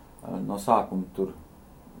 no sākuma tur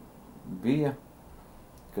bija,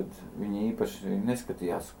 kad viņi īpaši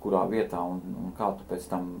neskatījās, kurā vietā un kā tu pēc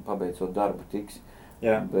tam pabeidzot darbu tiks.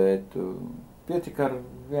 Jā. Bet pietika ar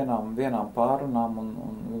vienām pārunām un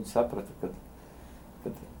viņi saprata, ka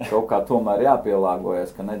kaut kā tomēr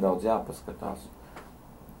jāpielāgojas, ka nedaudz jāpaskatās.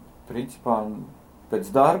 Principā,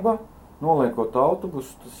 pēc darba, noliekot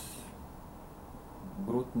autobusu, tas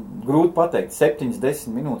grūti pateikt,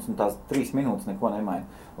 7-10 minūtes un tās 3 minūtes neko nemaina.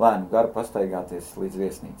 Lēni garu pastaigāties līdz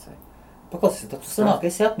viesnīcai. Paklausies, tad tu sanāk, ka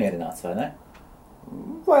esi apmierināts, vai ne?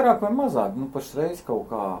 Vairāk vai mazāk, pašreiz kaut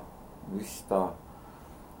kā viss tā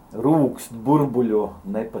rūkst, burbuļo,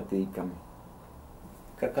 nepatīkami.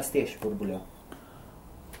 Kas tieši burbuļo?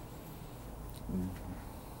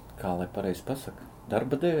 Kā lai pareizi pasaka?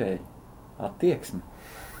 Darba devēji, attieksme.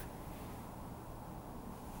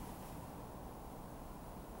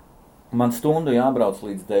 Man stundu jābrauc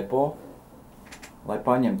līdz depo, lai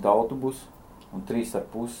paņemtu autobusu, un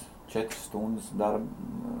 3,5, 4 stundas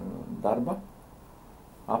darba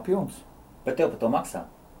apjoms. Bet tev par to maksā?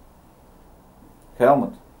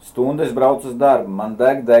 Helmut, stundu es braucu uz darbu, man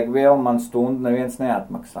degvielu, man stundu neviens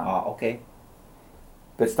neatmaksā. Ok.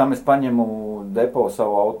 Pēc tam es paņemu depo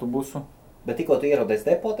savu autobusu. Bet tikko tu ierodies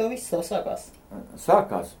depo, tev viss jau sākās?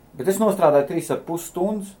 Sākās. Bet es nostrādāju 3,5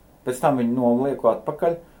 stundas, pēc tam viņu nolieku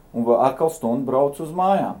atpakaļ un atkal stundu braucu uz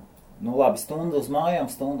mājām. Nu labi, stunda uz mājām,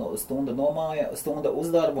 stunda no mājām, stunda uz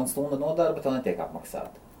darbu un stunda no darba, tev netiek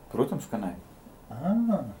apmaksāta. Protams, ka nē.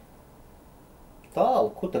 Aha. Tālu,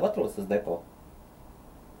 kur tev atrodas tas depo?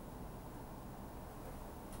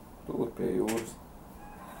 Tur pie jūras.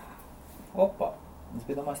 Opa, es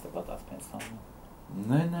biju domājis tepatās pēc tam.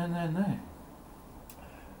 Nē.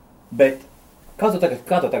 Bet kā tu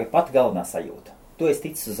tagad pati galvenā sajūta? Tu esi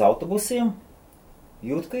ticis uz autobusiem,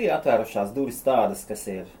 jūt, ka ir atvērušās durvis tādas, kas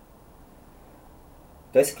ir...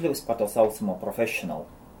 Tu esi kļuvis par to saucamo professional.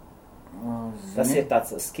 Tas ir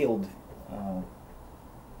tāds skilled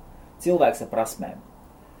cilvēks ar prasmēm.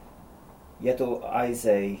 Ja tu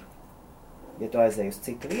aizēji uz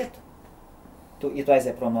citu vietu, ja tu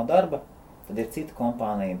aizēji prom no darba, tad ir cita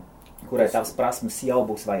kompānija, kurai tavas prasmes jau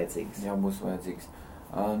būs vajadzīgas.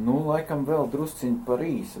 Laikam vēl drusciņi par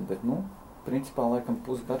īsu, bet, principā, laikam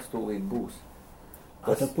pusgads tūlīt būs.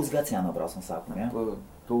 Tad pusgads jānobrauc no sākuma, ja?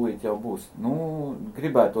 Tūlīt jau būs.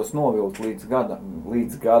 Gribētos novilkt līdz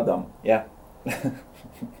gadam. Jā.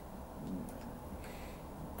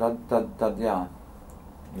 tad jā.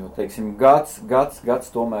 Jo, teiksim,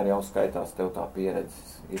 gads tomēr jau skaitās tev tā pieredze,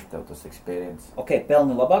 ir tev tas experience. Ok,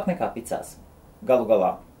 pelni labāk nekā picās. Galu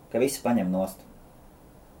galā, ka visi paņem nost.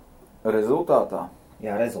 Rezultātā?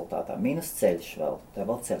 Jā, rezultātā. Minus ceļš vēl. Tev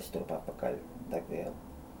vēl ceļš turp atpakaļ degvielu.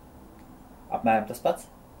 Apmēram tas pats?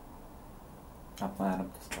 Apmēram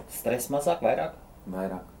tas pats. Stress mazāk, vairāk?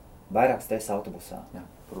 Vairāk. Vairāk stresa autobusā? Jā,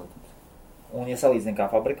 protams. Un, ja salīdzini kā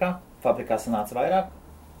fabrikā sanāca vairāk?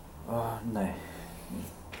 Nē.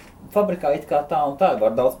 Fabrikā it kā tā un tā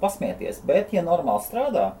var daudz pasmieties, bet, ja normāli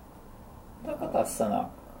strādā, tā kā tās sanāk.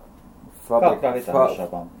 Kā vietā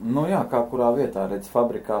šāpām? Jā, kā kurā vietā, redz,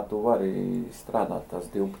 fabrikā tu vari strādāt tās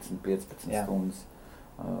 12-15 stundas.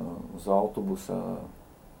 Uz autobusa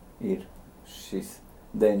ir šis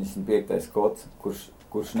 95. kods,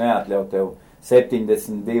 kurš neatļauj tev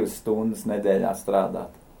 72 stundas nedēļā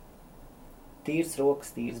strādāt. Tīrs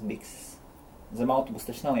rokas, tīrs bikses. Zem autobusa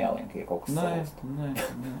taču nav jāliek, ja kaut kas salūst. Nē.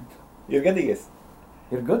 Ir gadījies?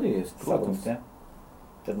 Ir gadījies, protams. Salūst, ja?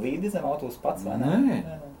 Tad līdi zem autobusa pats, vai ne? Nē.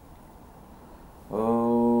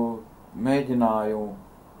 Mēģināju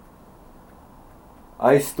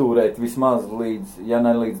aizstūrēt vismaz līdz, ja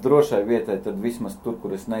ne līdz drošai vietai, tad vismaz tur,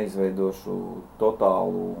 kur es neizveidošu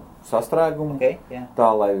totālu sastrēgumu. Okay, tā,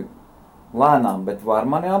 lai lēnām, bet var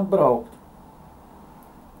mani apbraukt.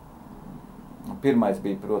 Pirmais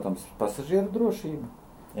bija, protams, pasažieru drošība.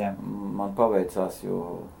 Jā. Man paveicās,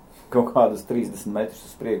 jo kaut kādas 30 metrus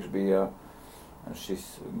uz priekšu bija šis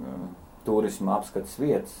turisma apskates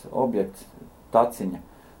vietas, objekts, taciņa.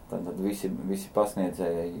 Tad visi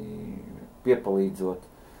pasniedzēji piepalīdzot,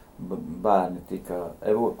 bērni tika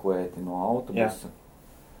evakuēti no autobusa.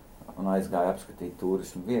 Jā. Un aizgāja apskatīt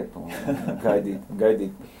turismu vietu un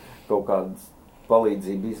gaidīt kaut kādas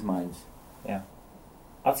palīdzību izmaiņas. Jā.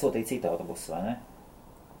 Atsūtīt citu autobusu, vai ne?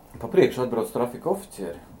 Pa priekšu atbrauc trafika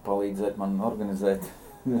oficieri, palīdzēt man organizēt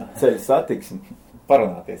ceļu satiksmi.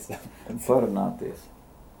 Parunāties.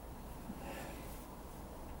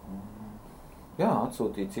 Jā,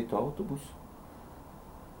 atsūtīt citu autobusu.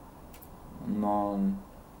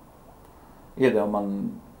 Iedeva man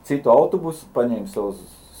citu autobusu, paņēma savus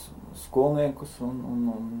skolniekus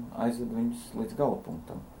un aizved viņus līdz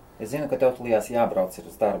galapunktam. Es zinu, ka tev tulījās jābrauc ir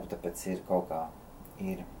uz darbu, tāpēc ir kaut kā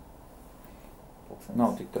ir.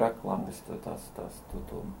 Nav tik traki, labi,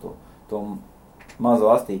 to mazo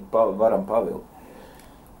astīti varam pavilkt.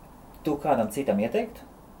 Tu kādam citam ieteiktu?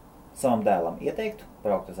 Savam dēlam ieteiktu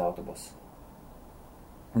braukt uz autobusu?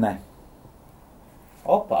 Nē.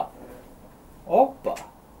 Opa!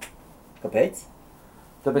 Kāpēc?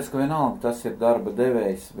 Tāpēc, ka vienalga tas ir darba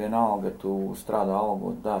devējs, vienalga tu strādā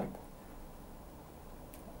algot darbu.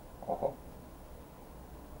 Oho.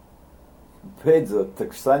 Beidzot,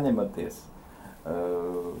 tak saņematies,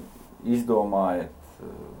 izdomājat,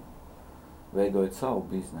 veidojat savu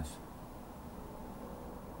biznesu.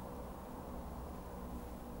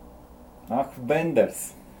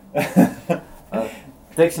 Benders!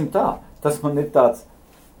 Teiksim tā, tas man ir tāds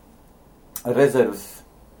rezervas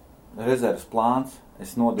plāns.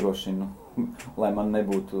 Es nodrošinu, lai man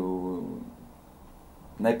nebūtu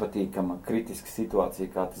nepatīkama kritiska situācija,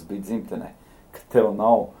 kā tas bija dzimtenē, ka tev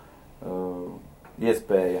nav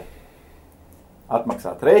iespēja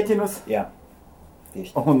atmaksāt rēķinus. Jā,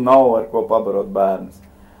 tieši tā. Un nav ar ko pabarot bērnus.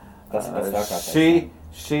 Tas ir tas trakākais.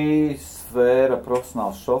 Šī sfēra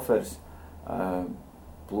profesionāls šoferis,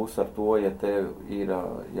 plus ar to, ja tev ir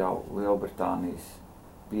jau Lielbritānijas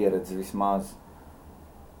pieredze vismaz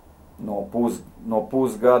no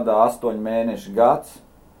pusgada, 8 mēnešu gads,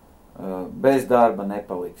 bez darba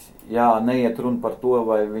nepaliks. Jā, neiet runa par to,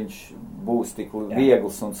 vai viņš būs tik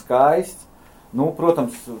viegls un skaists. Nu,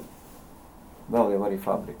 protams, vēl jau arī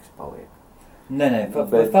fabrikas paliek. Nē,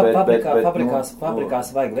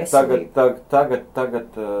 fabrikās vajag veselību. Tagad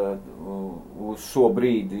uz šo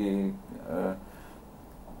brīdi,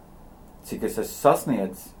 cik es esmu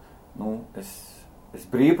sasniedzis, nu, es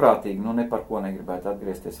brīvprātīgi, nu, ne par ko negribētu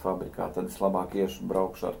atgriezties fabrikā. Tad es labāk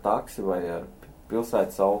braukšu ar taksi vai ar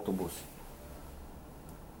pilsētas autobusu.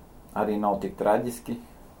 Arī nav tik traģiski.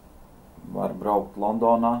 Var braukt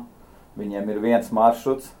Londonā. Viņiem ir viens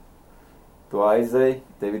maršruts. Tu aizēji,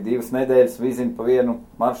 tev ir 2 nedēļas vizini pa vienu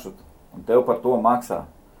maršrutu. Un tev par to maksā.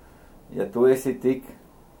 Ja tu esi tik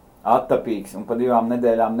attapīgs un pa 2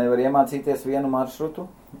 nedēļām nevar iemācīties vienu maršrutu,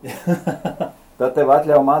 tad tev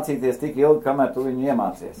atļauj mācīties tik ilgi, kamēr tu viņu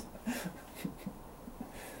iemācies.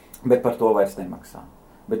 Bet par to vairs nemaksā.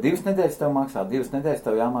 Bet 2 nedēļas tev maksā, 2 nedēļas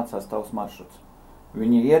tev jāmācās tavs maršruts.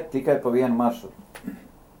 Viņi iet tikai pa vienu maršrutu.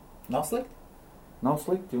 Nav slikti? Nav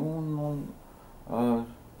slikti.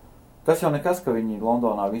 Tas jau nekas, ka viņi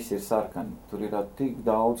Londonā visi ir sarkani. Tur ir tik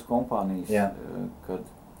daudz kompānijas, kad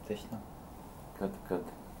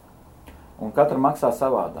un katra maksā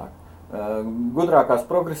savādāk. Gudrākās,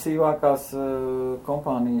 progresīvākās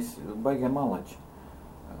kompānijas baigie malači.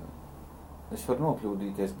 Es varu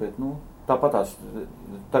nokļūdīties, bet, nu, tāpatās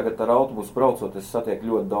tagad ar autobusu braucot, es satieku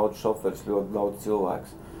ļoti daudz šoferis, ļoti daudz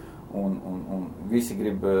cilvēks. Un visi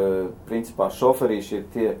grib, principā, šoferīši ir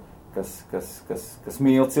tie, kas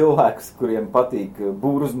mīl cilvēkus, kuriem patīk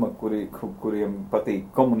burzma, kuriem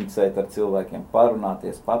patīk komunicēt ar cilvēkiem,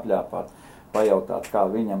 parunāties, papļāpāt, pajautāt, kā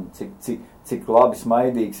viņam, cik labi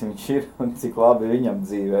smaidīgs viņš ir un cik labi viņam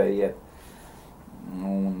dzīvē iet.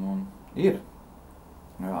 Un ir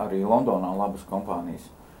arī Londonā labas kompānijas,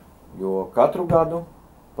 jo katru gadu,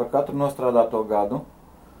 par katru nostrādāto gadu,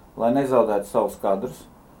 lai nezaudētu savus kadrus,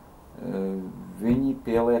 viņi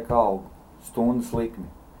pieliek algu, stundas likmi.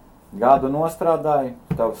 Gadu nostrādāja,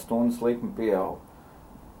 tavs stundas likmi pieaug.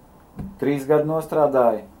 3 gadu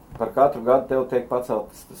nostrādāja, par katru gadu tev tiek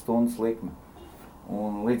paceltas stundas likme.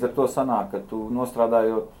 Un līdz ar to sanāk, ka tu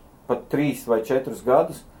nostrādājot pat 3 vai 4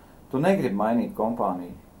 gadus, tu negribi mainīt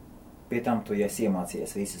kompāniju. Pie tam tu, ja esi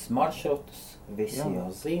iemācījies visus maršrutus, visi jau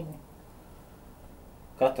zini.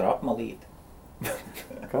 Katru apmalīti.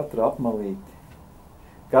 Katru apmalīti.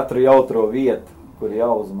 Katru jautro vietu, kur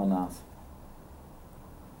jāuzmanās.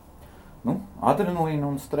 Nu, adrenalīna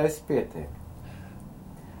un stresa pietiek.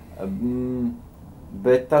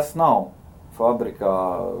 Bet tas nav fabrikā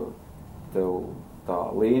tev tā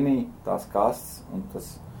līnija, tās kastes un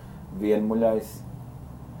tas vienmuļais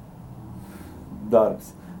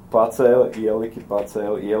darbs. Pacēli,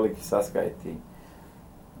 ieliki, saskaitīji.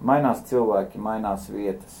 Mainās cilvēki, mainās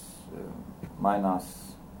vietas,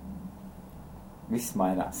 viss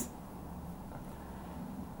mainās.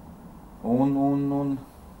 Un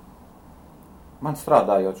man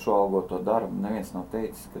strādājot šo algoto darbu, neviens nav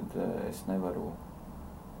teicis, ka es nevaru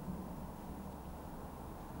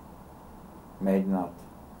mēģināt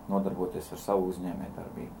nodarboties ar savu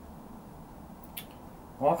uzņēmējdarbību.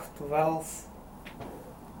 Tu vēls.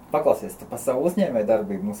 Paklausies, tu par savu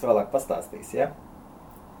uzņēmējdarbību mums vēlāk pastāstīsi, ja?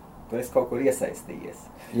 Tu esi kaut kur iesaistījies.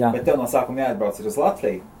 Jā. Bet tev no sākuma jāatbrauc ir uz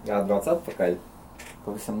Latviju, jāatbrauc atpakaļ.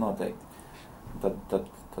 Pavisam noteikti.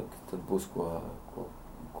 Tad būs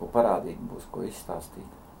ko parādīt, būs ko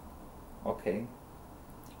izstāstīt. Ok.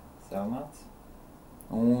 Savmāc.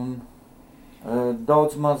 Un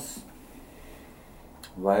daudz maz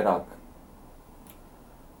vairāk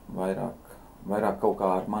kaut kā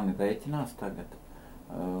ar mani rēķinās tagad.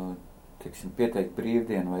 Tiksim, pieteikt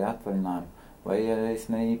brīvdienu vai atvaļinājumu, vai ja es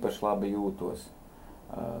ne īpaši labi jūtos.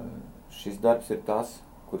 Šis darbs ir tas,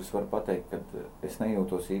 kurus var pateikt, ka es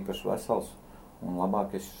nejūtos īpaši vesels, un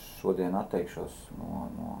labāk es šodien atteikšos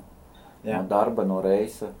no darba, no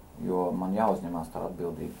reisa, jo man jāuzņemās tā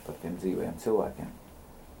atbildība par tiem dzīvajiem cilvēkiem.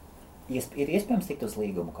 Ir iespējams tikt uz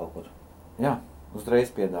līgumu kaut kur? Jā,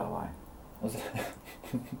 uzreiz piedāvāju.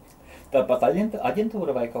 Tāpat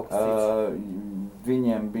aģentūra vai kaut kas cits?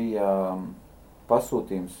 Viņiem bija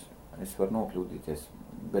pasūtījums, es varu nokļūdīties,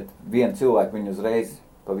 bet vienu cilvēku viņu uzreiz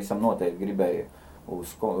pavisam noteikti gribēja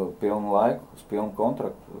uz pilnu laiku, uz pilnu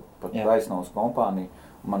kontraktu, pat taisno uz kompāniju.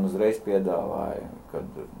 Man uzreiz piedāvāja, kad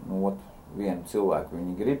vienu cilvēku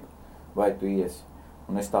viņi grib, vai tu iesi.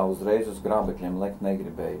 Un es tā uzreiz uz grābekļiem lekt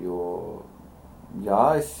negribēju, jo, jā,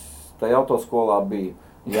 es tajā autoskolā biju.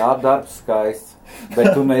 Jā, darbs skaists,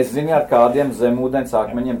 bet tu nezini, ar kādiem zemūdens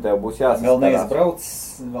akmeņiem tev būs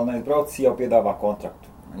jāsaskarās. Vēl neizbrauc, jau piedāvā kontraktu.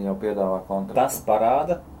 Tas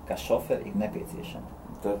parāda, ka šoferi ir nepieciešami.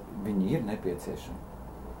 Tad viņi ir nepieciešami.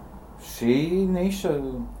 Šī niša...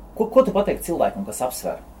 Ko tu pateikti cilvēkam, kas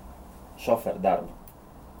apsver šoferu darbu,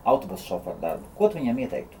 autobusu šoferu darbu? Ko tu viņam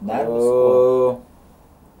ieteiktu?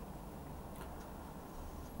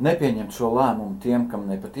 Nepieņemt šo lēmumu tiem, kam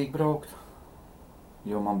nepatīk braukt.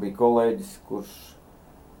 Jo man bija kolēģis, kurš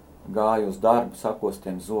gāja uz darbu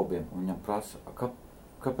sakostiem zobiem. Un viņam prasa,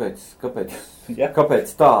 kāpēc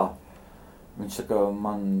tā? Viņš saka,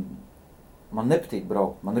 man nepatīk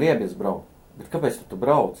braukt, man riebies braukt. Bet kāpēc tu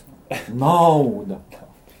brauc? Nauda!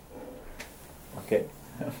 Okay.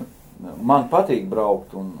 Man patīk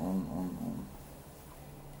braukt un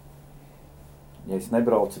ja es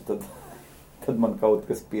nebraucu, tad man kaut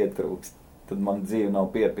kas pietrūkst. Tad man dzīve nav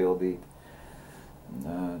piepildīta.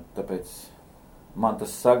 Tāpēc man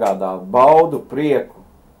tas sagādā baudu, prieku,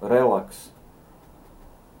 relaksu.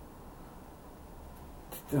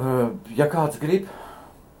 Ja kāds grib,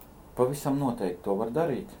 pavisam noteikti to var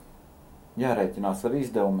darīt. Jārēķinās ar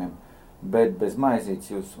izdevumiem, bet bez maizītes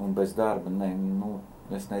jūs un bez darba,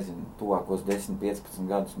 es nezinu, tuvākos 10-15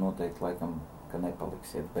 gadus noteikti laikam, ka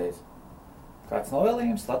nepaliksiet bez. Kāds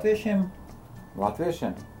novēlījums latviešiem?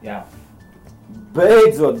 Latviešiem? Jā.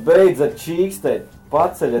 Beidzot čīkstēt,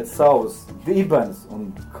 paceļat savus dibenus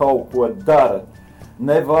un kaut ko darat.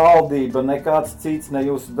 Ne valdība, ne kāds cits, ne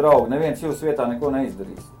jūsu draugi, neviens jūsu vietā neko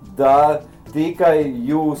neizdarīs. Tikai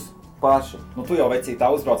jūs paši. Tu jau vecīt tā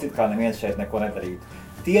uzbrauc, it kā neviens šeit neko nedarītu.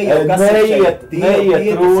 Tie jau, kas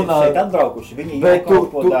neiet runā, šeit atbraukuši, viņi jau kaut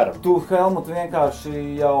ko dara. Tu, Helmut, vienkārši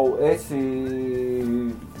jau esi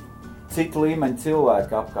citu līmeņu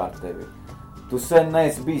cilvēku apkārt tevi. Tu sen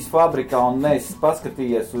neesi bijis fabrikā un neesi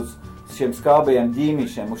paskatījies uz šiem skābajiem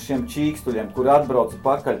ģīmīšiem, uz šiem čīkstuļiem, kuri atbrauc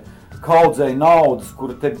pakaļ, kaudzēja naudas,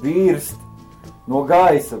 kur te birst no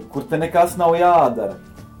gaisa, kur te nekas nav jādara.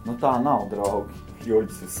 Tā nav, draugi.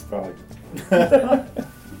 Joļģis uz sprāģi.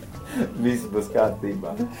 Viss būs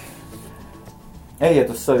kārtībā.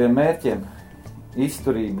 Ejiet uz saviem mērķiem,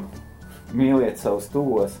 izturību, mīliet savus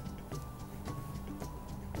tuvos,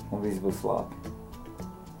 un viss būs labi.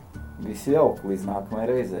 Visu jauku līdz nākamajai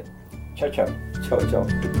reizei. Čau, čau. Čau,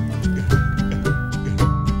 čau.